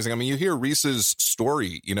is amazing. I mean, you hear Reese's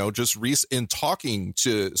story, you know, just Reese in talking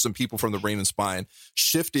to some people from the Brain and Spine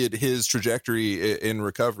shifted his trajectory in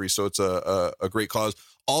recovery. So it's a great cause.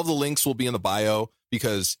 All the links will be in the bio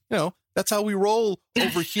because, you know, that's how we roll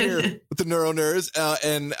over here with the Neuro Nerds.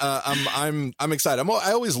 And I'm excited.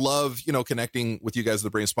 I always love, you know, connecting with you guys at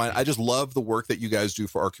the Brain and Spine. I just love the work that you guys do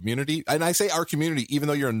for our community. And I say our community, even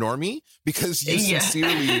though you're a normie, because you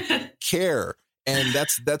sincerely care. And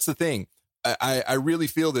that's the thing. I really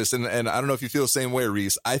feel this, and I don't know if you feel the same way,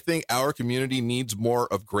 Reese. I think our community needs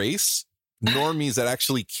more of Grace, normies that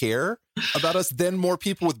actually care about us, than more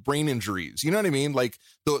people with brain injuries. You know what I mean? Like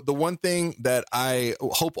the one thing that I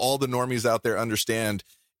hope all the normies out there understand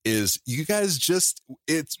is you guys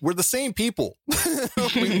we're the same people.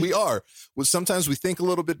 we are. Well, sometimes we think a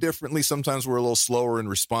little bit differently. Sometimes we're a little slower in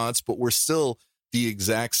response, but we're still the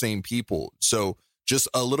exact same people. So just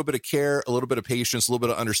a little bit of care, a little bit of patience, a little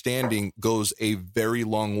bit of understanding goes a very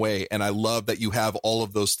long way. And I love that you have all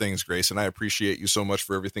of those things, Grace. And I appreciate you so much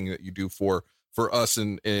for everything that you do for us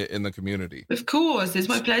in the community. Of course, it's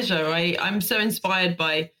my pleasure. I'm so inspired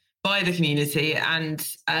by the community, and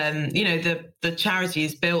the charity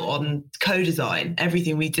is built on co-design.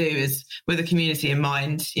 Everything we do is with the community in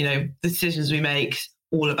mind. The decisions we make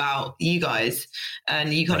all about you guys,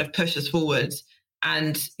 and you kind of push us forward.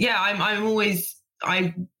 And yeah,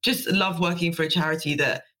 I just love working for a charity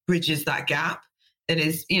that bridges that gap. And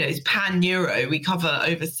is pan neuro. We cover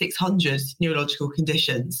over 600 neurological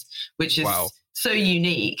conditions, which is so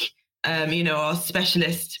unique. Our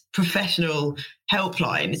specialist professional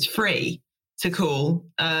helpline is free to call.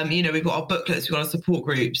 We've got our booklets, we've got our support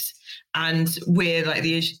groups, and we're like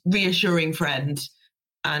the reassuring friend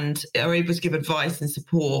and are able to give advice and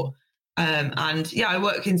support. I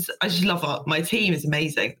just love my team is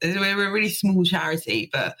amazing. We're a really small charity,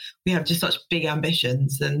 but we have just such big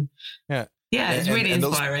ambitions, and it's really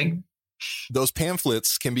inspiring. Those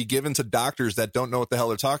pamphlets can be given to doctors that don't know what the hell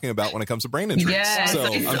they're talking about when it comes to brain injuries. Yes, so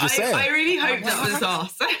I'm just saying. I really hope that was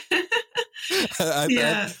us. I think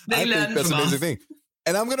that's an amazing thing.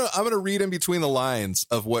 And I'm gonna read in between the lines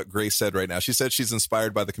of what Grace said right now. She said she's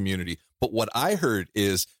inspired by the community, but what I heard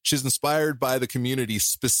is she's inspired by the community,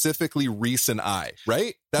 specifically Reese and I.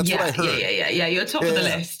 Right? That's what I heard. Yeah. You're top of the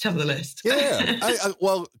list. Top of the list. Yeah.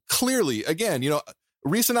 Well, clearly, again,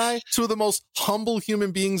 Reese and I, two of the most humble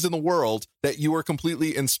human beings in the world that you are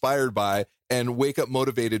completely inspired by and wake up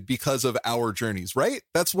motivated because of our journeys, right?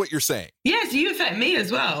 That's what you're saying. Yes, you affect me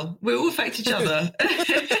as well. We all affect each other.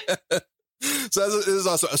 So this is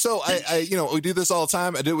awesome. So we do this all the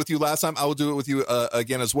time. I did it with you last time. I will do it with you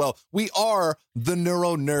again as well. We are the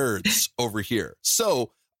Neuro Nerds over here.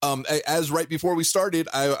 So as right before we started,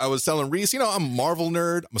 I was telling Reese, I'm a Marvel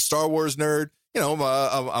nerd. I'm a Star Wars nerd.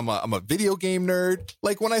 I'm a video game nerd.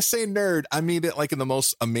 Like when I say nerd, I mean it like in the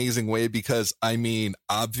most amazing way, because I mean,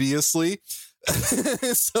 obviously.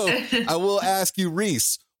 So I will ask you,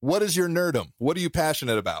 Reese, what is your nerdum? What are you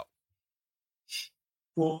passionate about?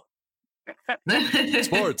 Well,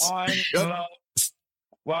 sports.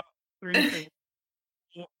 Three things.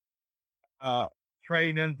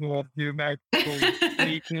 Trainers or do medical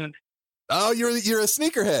sneakers. Oh, you're a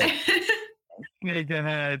sneakerhead.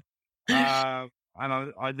 Sneakerhead. And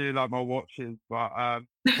I do like my watches, but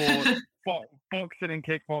boxing and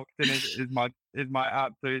kickboxing is my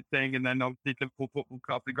absolute thing. And then obviously Liverpool Football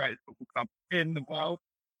Club, the greatest football club in the world.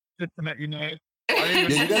 Just to let you know.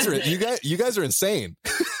 You guys are insane.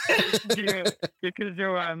 Because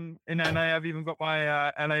you're in LA, I've even got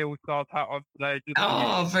my LA All Stars hat on today.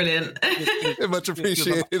 Brilliant! Much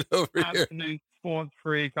appreciated over here. Absolute sports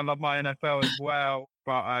freak. I love my NFL as well,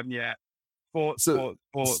 but sports.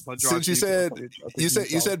 Since you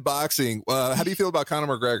said boxing, how do you feel about Conor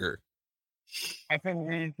McGregor? I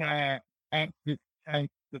think he's actually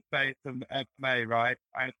changed the face of the MMA, right?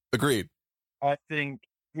 Agreed. I think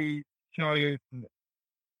he shows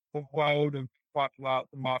the world of martial arts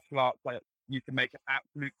and martial arts like you can make an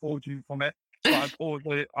absolute fortune from it. But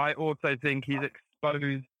I also think he's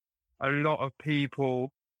exposed a lot of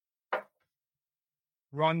people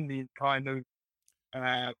run these kind of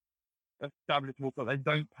establishments, but they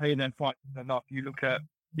don't pay their fighters enough. You look at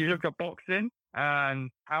boxing and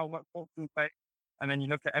how much boxers make, and then you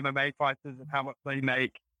look at MMA fighters and how much they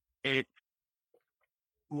make. It's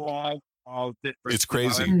different. It's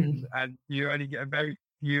crazy, and you only get a very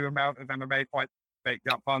few amount of MMA fights make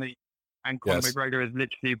that money. And Conor McGregor is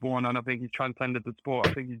literally born, and I think he's transcended the sport.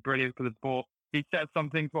 I think he's brilliant for the sport. He said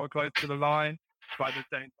something sort of close to the line, but at the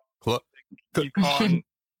same time, you can't.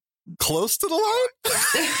 Close to the line?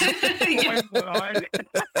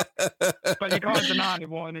 But you can't deny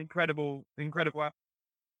what an incredible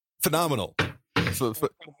phenomenal incredible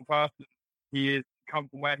person he is. Come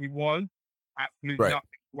from where he was, absolutely nothing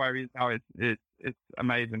where he is now. It's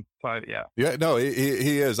amazing. So yeah, no,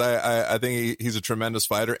 he is. I think he's a tremendous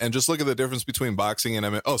fighter. And just look at the difference between boxing and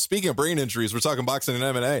MMA. Oh, speaking of brain injuries, we're talking boxing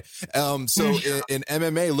and MMA. So in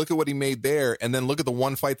MMA, look at what he made there, and then look at the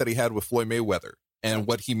one fight that he had with Floyd Mayweather and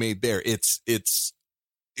what he made there. It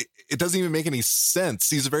doesn't even make any sense.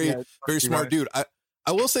 He's a very smart dude.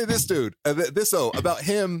 I will say this, dude. This though about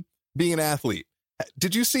him being an athlete.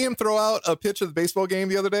 Did you see him throw out a pitch at the baseball game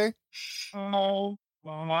the other day? Oh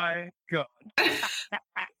my God.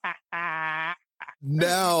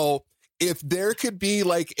 Now, if there could be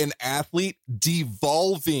like an athlete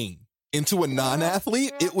devolving into a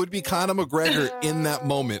non-athlete, it would be Conor McGregor in that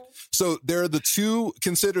moment. So there are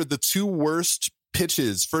considered the two worst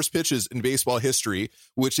first pitches in baseball history,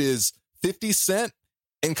 which is 50 Cent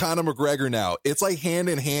and Conor McGregor now. It's like hand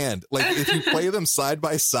in hand. Like if you play them side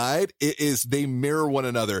by side, they mirror one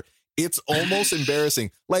another. It's almost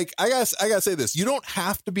embarrassing. Like I gotta say this, you don't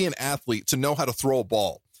have to be an athlete to know how to throw a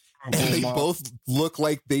ball. And they both look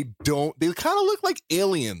like they kind of look like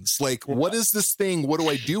aliens. Like, what is this thing? What do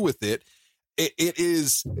I do with it? It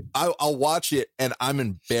is, I'll watch it and I'm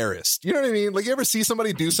embarrassed. You know what I mean? Like, you ever see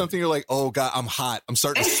somebody do something, you're like, oh God, I'm hot. I'm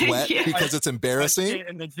starting to sweat because it's embarrassing. I sit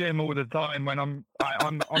in the gym all the time when I'm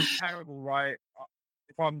terrible, right?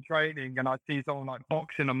 If I'm training and I see someone like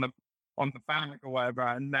boxing on the bag or whatever,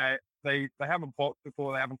 and they haven't boxed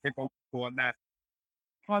before, they haven't kickboxed before, and they're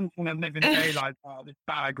punching and living daylight out of this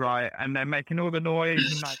bag, right? And they're making all the noise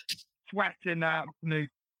and like sweating out new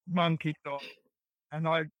monkey stuff. And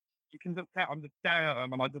you can just tell I'm just staring at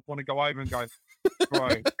them, and I just want to go over and go, bro,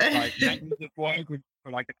 like let me just work with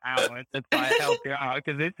for like an hour and just like help you out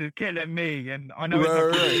because this is killing me. And I know it's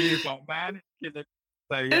not killing you, but man, it's killing.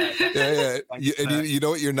 So yeah. Like, you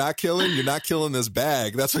know what you're not killing? You're not killing this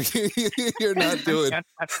bag. That's what you're not doing.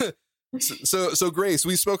 So Grace,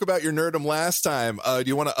 we spoke about your nerdum last time. Do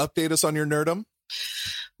you want to update us on your nerdum?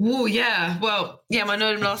 Oh yeah. Well, yeah, my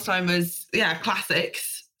nerdum last time was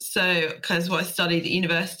classics. So because what I studied at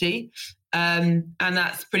university, and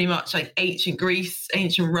that's pretty much like ancient Greece,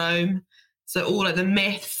 ancient Rome. So all like the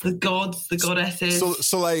myths, the gods, the goddesses.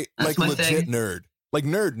 So like legit thing. Nerd, like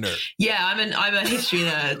nerd. Yeah, I'm a history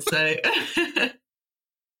nerd. So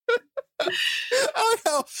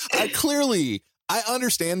I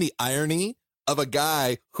understand the irony of a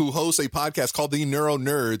guy who hosts a podcast called The Neuro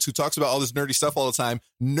Nerds, who talks about all this nerdy stuff all the time,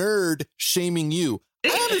 nerd shaming you. I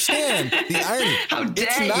understand the irony. How dare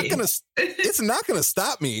it's not gonna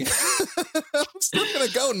stop me. I'm still gonna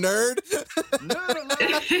go, nerd.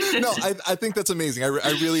 No, I think that's amazing. I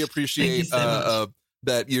really appreciate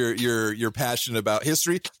that you're passionate about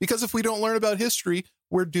history, because if we don't learn about history,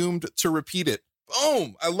 we're doomed to repeat it.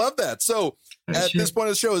 Boom! I love that. So this point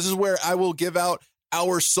of the show, this is where I will give out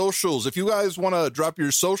our socials. If you guys want to drop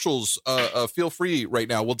your socials, feel free right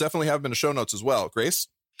now. We'll definitely have them in the show notes as well. Grace?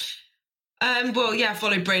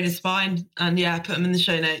 Follow Brain and Spine, and put them in the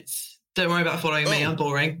show notes. Don't worry about following me. I'm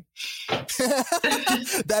boring.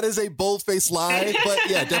 That is a bold-faced lie, but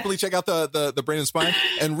yeah, definitely check out the Brain and Spine.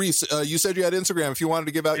 And Reese, you said you had Instagram. If you wanted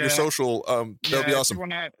to give out your social, that would be awesome.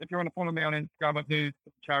 If you want to follow me on Instagram, I do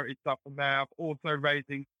some charity stuff from there. I'm also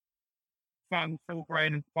raising funds for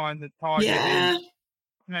Brain and Spine. The target is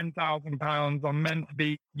 £10,000. I'm meant to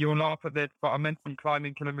be, you'll laugh at this, but I'm meant to be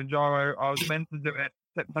climbing Kilimanjaro. I was meant to do it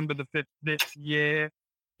September the 5th this year.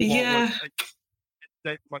 Yeah.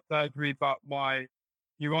 Date for my surgery, but my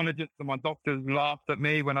urologist and my doctors laughed at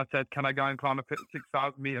me when I said, can I go and climb a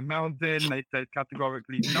 6,000 meter mountain? They said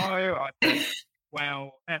categorically no. I said,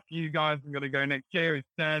 well, F you guys, I'm going to go next year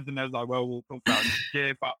instead. And they was like, well, we'll talk about next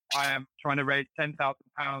year. But I am trying to raise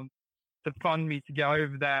 £10,000 to fund me to get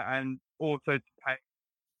over there, and also to pay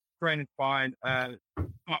Brain and Spine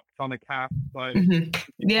bucks on a cash. So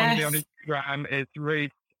yes. On Instagram, it's Reese,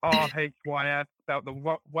 RHYS, spelled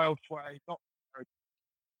the Welsh way, not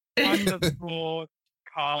 _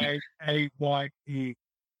 Kai AYE.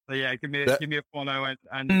 So yeah, give me a follow and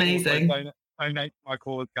amazing. Donate to my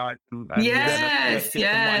cause, guys. Yes.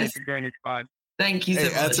 Thank you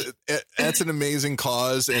so much. That's an amazing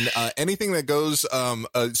cause, and anything that goes.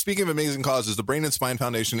 Speaking of amazing causes, the Brain and Spine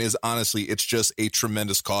Foundation is honestly, it's just a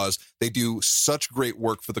tremendous cause. They do such great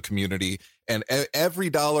work for the community, and every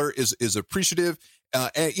dollar is appreciative.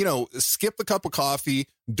 And, skip the cup of coffee,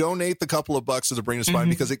 donate the couple of bucks to the Brain and Spine,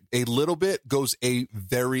 because a little bit goes a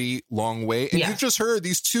very long way. And you've just heard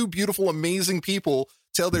these two beautiful, amazing people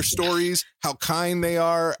tell their stories, how kind they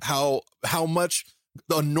are, how much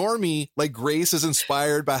the normie like Grace is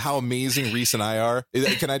inspired by how amazing Reese and I are.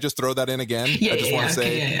 Can I just throw that in again? I just want to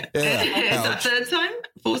say, is that third time?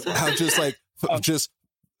 Fourth time? How just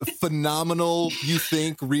phenomenal you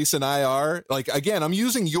think Reese and I are. Like, again, I'm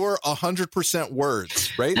using your 100%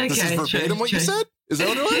 words, right? Okay, this is verbatim what you said? Is that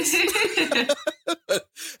what it was?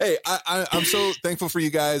 Hey, I'm so thankful for you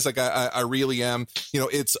guys. Like, I really am.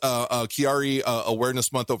 It's Chiari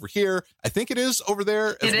Awareness Month over here. I think it is over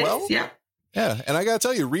there as well. Yeah. Yeah, and I gotta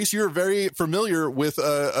tell you, Reese, you're very familiar with,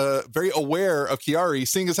 very aware of Chiari,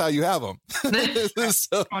 seeing as how you have them.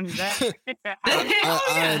 So, I'm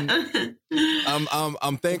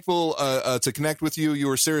thankful to connect with you. You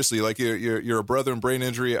are seriously like you're a brother in brain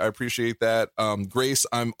injury. I appreciate that. Grace,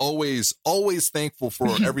 I'm always thankful for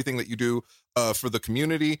everything that you do for the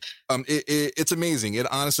community. It's amazing. It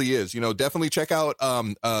honestly is. You know, definitely check out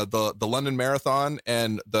the London Marathon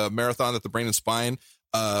and the marathon that the Brain and Spine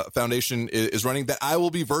Foundation is running, that I will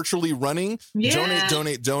be virtually running.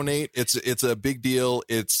 Donate. It's a big deal.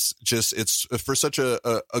 It's for such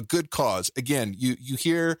a good cause. Again, you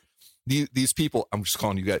hear these people, I'm just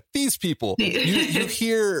calling you guys these people, you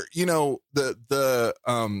hear, you know, the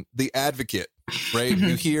advocate, right?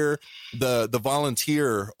 You hear the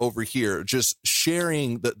volunteer over here just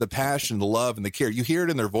sharing the passion, the love, and the care. You hear it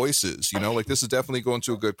in their voices, you know, like this is definitely going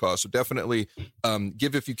to a good cause. So definitely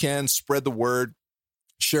give if you can, spread the word,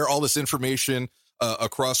 share all this information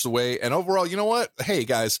across the way. And overall, you know what? Hey,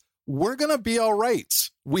 guys, we're going to be all right.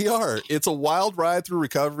 We are. It's a wild ride through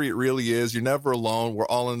recovery. It really is. You're never alone. We're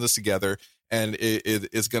all in this together. And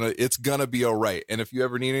it's gonna be all right. And if you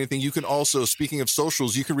ever need anything, you can also, speaking of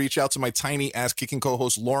socials, you can reach out to my tiny ass kicking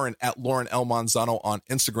co-host Lauren at Lauren L. Manzano on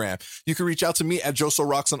Instagram. You can reach out to me at Joso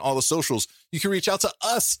Rocks on all the socials. You can reach out to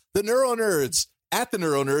us, the Neuro Nerds, at the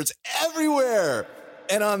Neuro Nerds everywhere.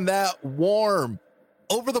 And on that warm,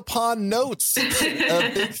 over the pond notes,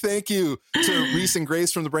 a big thank you to Reese and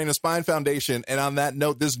Grace from the Brain and Spine Foundation. And on that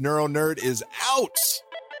note, this Neuro Nerd is out.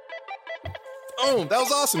 Oh, that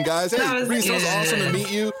was awesome, guys. Hey, Reese, it was awesome to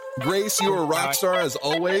meet you. Grace, you're a rock star as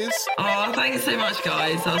always. Oh, thanks so much,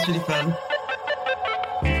 guys. That was really fun.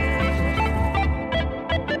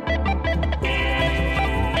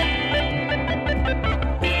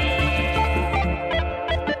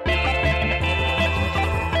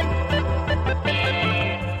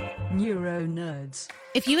 Neuro Nerds.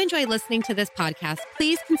 If you enjoy listening to this podcast,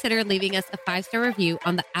 please consider leaving us a 5-star review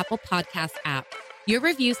on the Apple Podcast app. Your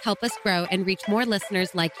reviews help us grow and reach more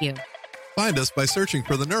listeners like you. Find us by searching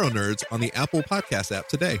for the Neuro Nerds on the Apple Podcast app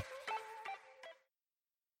today.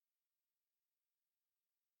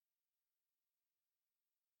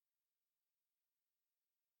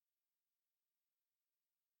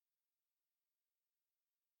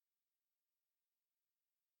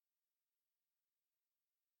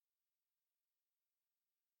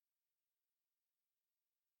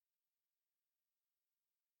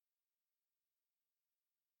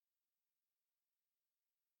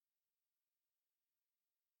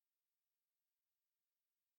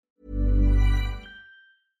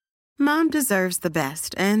 Mom deserves the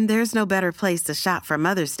best, and there's no better place to shop for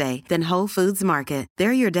Mother's Day than Whole Foods Market.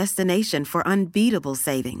 They're your destination for unbeatable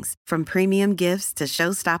savings, from premium gifts to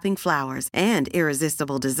show-stopping flowers and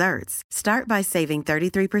irresistible desserts. Start by saving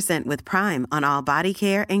 33% with Prime on all body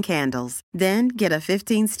care and candles. Then get a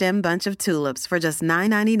 15-stem bunch of tulips for just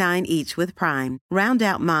 $9.99 each with Prime. Round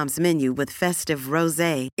out Mom's menu with festive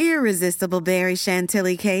rosé, irresistible berry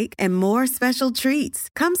chantilly cake, and more special treats.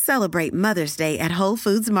 Come celebrate Mother's Day at Whole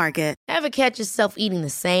Foods Market. Ever catch yourself eating the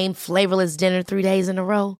same flavorless dinner 3 days in a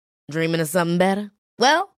row? Dreaming of something better?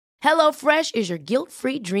 Well, HelloFresh is your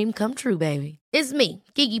guilt-free dream come true, baby. It's me,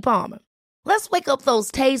 Keke Palmer. Let's wake up those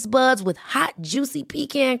taste buds with hot, juicy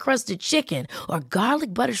pecan-crusted chicken or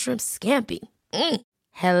garlic butter shrimp scampi.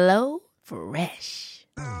 Hello Fresh.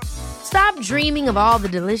 Stop dreaming of all the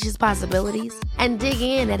delicious possibilities and dig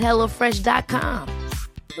in at HelloFresh.com.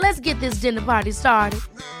 Let's get this dinner party started.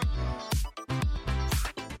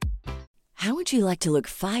 How would you like to look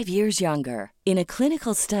 5 years younger? In a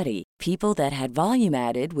clinical study, people that had volume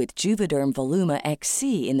added with Juvederm Voluma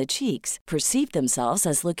XC in the cheeks perceived themselves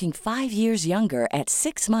as looking 5 years younger at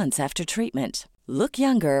 6 months after treatment. Look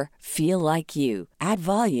younger, feel like you. Add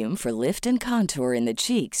volume for lift and contour in the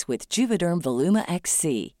cheeks with Juvederm Voluma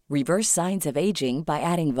XC. Reverse signs of aging by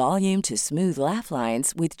adding volume to smooth laugh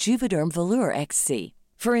lines with Juvederm Volure XC.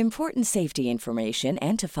 For important safety information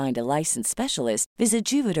and to find a licensed specialist, visit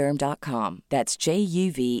Juvederm.com. That's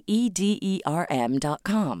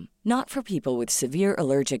JUVEDERM.com. Not for people with severe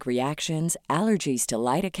allergic reactions, allergies to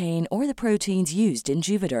lidocaine, or the proteins used in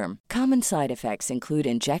Juvederm. Common side effects include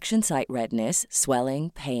injection site redness,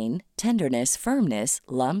 swelling, pain, tenderness, firmness,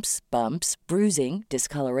 lumps, bumps, bruising,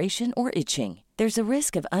 discoloration, or itching. There's a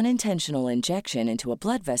risk of unintentional injection into a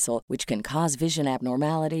blood vessel, which can cause vision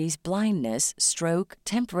abnormalities, blindness, stroke,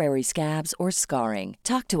 temporary scabs, or scarring.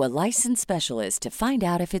 Talk to a licensed specialist to find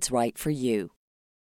out if it's right for you.